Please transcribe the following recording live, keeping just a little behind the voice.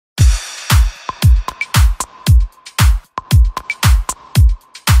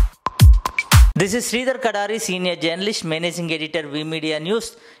This is Sridhar Kadari, senior journalist, managing editor, we media news.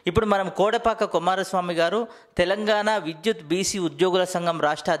 ఇప్పుడు మనం కోడపాక కుమారస్వామి గారు తెలంగాణ విద్యుత్ బీసీ ఉద్యోగుల సంఘం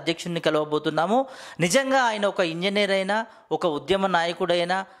రాష్ట్ర అధ్యక్షుడిని కలవబోతున్నాము. నిజంగా ఆయన ఒక ఇంజనీర్ అయినా, ఒక ఉద్యమ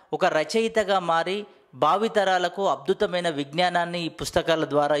నాయకుడైనా, ఒక రచయితగా మారి భావితరాలకు అద్భుతమైన విజ్ఞానాన్ని ఈ పుస్తకాల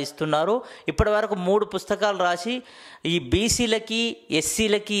ద్వారా ఇస్తున్నారు. ఇప్పటి వరకు 3 పుస్తకాలు రాసి ఈ బీసీలకి,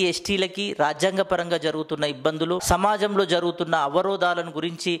 ఎస్సీలకి, ఎస్టీలకి రాజ్యాంగపరంగా జరుగుతున్న ఇబ్బందులు, సమాజంలో జరుగుతున్న అవరోధాలను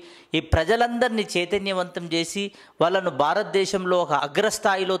గురించి ఈ ప్రజలందరినీ చైతన్యవంతం చేసి వాళ్ళను భారతదేశంలో ఒక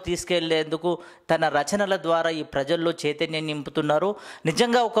అగ్రస్థాయిలో తీసుకెళ్లేందుకు తన రచనల ద్వారా ఈ ప్రజల్లో చైతన్యం నింపుతున్నారు.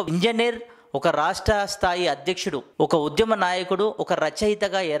 నిజంగా ఒక ఇంజనీర్, ఒక రాష్ట్ర స్థాయి అధ్యక్షుడు, ఒక ఉద్యమ నాయకుడు, ఒక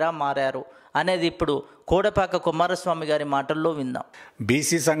రచయితగా ఎలా మారారు అనేది ఇప్పుడు కోడపాక కుమారస్వామి గారి మాటల్లో విందాం.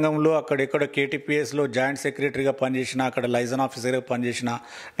 బీసీ సంఘంలో అక్కడెక్కడ కేటీపీఎస్లో జాయింట్ సెక్రటరీగా పనిచేసిన, అక్కడ లైజన్ ఆఫీసర్గా పనిచేసిన,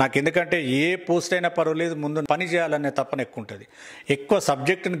 నాకు ఎందుకంటే ఏ పోస్ట్ అయినా పర్వాలేదు, ముందు పని చేయాలనే తపన ఎక్కువ ఉంటుంది, ఎక్కువ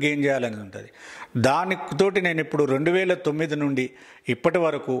సబ్జెక్టుని గెయిన్ చేయాలని ఉంటుంది. దానితోటి నేను ఇప్పుడు 2009 నుండి ఇప్పటి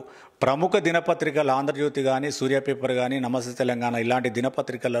వరకు ప్రముఖ దినపత్రికలు ఆంధ్రజ్యోతి కానీ, సూర్య పేపర్ కానీ, నమస్తే తెలంగాణ ఇలాంటి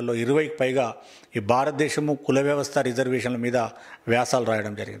దినపత్రికలలో 20కి పైగా ఈ భారతదేశము కుల వ్యవస్థ రిజర్వేషన్ల మీద వ్యాసాలు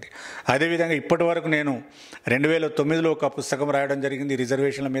రాయడం జరిగింది. అదేవిధంగా ఇప్పటి వరకు నేను 2009లో ఒక పుస్తకం రాయడం జరిగింది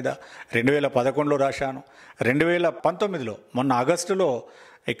రిజర్వేషన్ల మీద, 2011లో రాశాను, 2019లో మొన్న ఆగస్టులో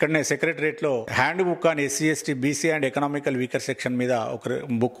ఇక్కడనే సెక్రటరియట్లో hand book on SC ST BC and economical weaker section మీద ఒక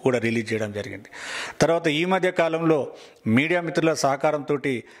బుక్ కూడా రిలీజ్ చేయడం జరిగింది. తర్వాత ఈ మధ్య కాలంలో మీడియా మిత్రుల సహకారంతో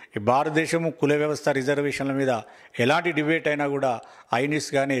ఈ భారతదేశము కుల వ్యవస్థ రిజర్వేషన్ల మీద ఎలాంటి డిబేట్ అయినా కూడా ఐ న్యూస్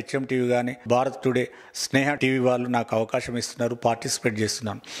కానీ, హెచ్ఎం టీవీ కానీ, భారత్ టుడే, స్నేహ టీవీ వాళ్ళు నాకు అవకాశం ఇస్తున్నారు, పార్టిసిపేట్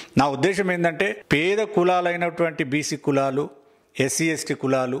చేస్తున్నాను. నా ఉద్దేశం ఏంటంటే పేద కులాలైనటువంటి బీసీ కులాలు, ఎస్సీ ఎస్టీ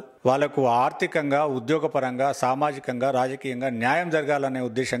కులాలు వాళ్ళకు ఆర్థికంగా, ఉద్యోగపరంగా, సామాజికంగా, రాజకీయంగా న్యాయం జరగాలనే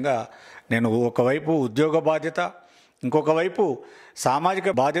ఉద్దేశంగా నేను ఒకవైపు ఉద్యోగ బాధ్యత, ఇంకొక వైపు సామాజిక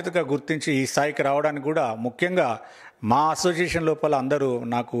బాధ్యతగా గుర్తించి ఈ స్థాయికి రావడానికి కూడా ముఖ్యంగా మా అసోసియేషన్ లోపల అందరూ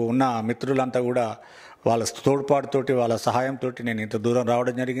నాకు ఉన్న మిత్రులంతా కూడా వాళ్ళ తోడ్పాటుతోటి, వాళ్ళ సహాయంతో నేను ఇంత దూరం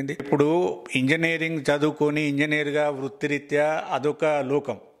రావడం జరిగింది. ఇప్పుడు ఇంజనీరింగ్ చదువుకొని ఇంజనీర్గా వృత్తిరీత్యా అదొక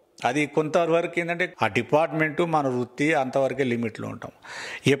లోకం. అది కొంతవరకు ఏంటంటే ఆ డిపార్ట్మెంటు, మన వృత్తి అంతవరకే లిమిట్లో ఉంటాం.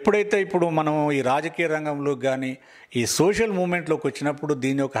 ఎప్పుడైతే ఇప్పుడు మనం ఈ రాజకీయ రంగంలో కానీ ఈ సోషల్ మూమెంట్లోకి వచ్చినప్పుడు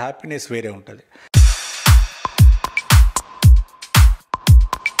దీని యొక్క హ్యాపీనెస్ వేరే ఉంటుంది.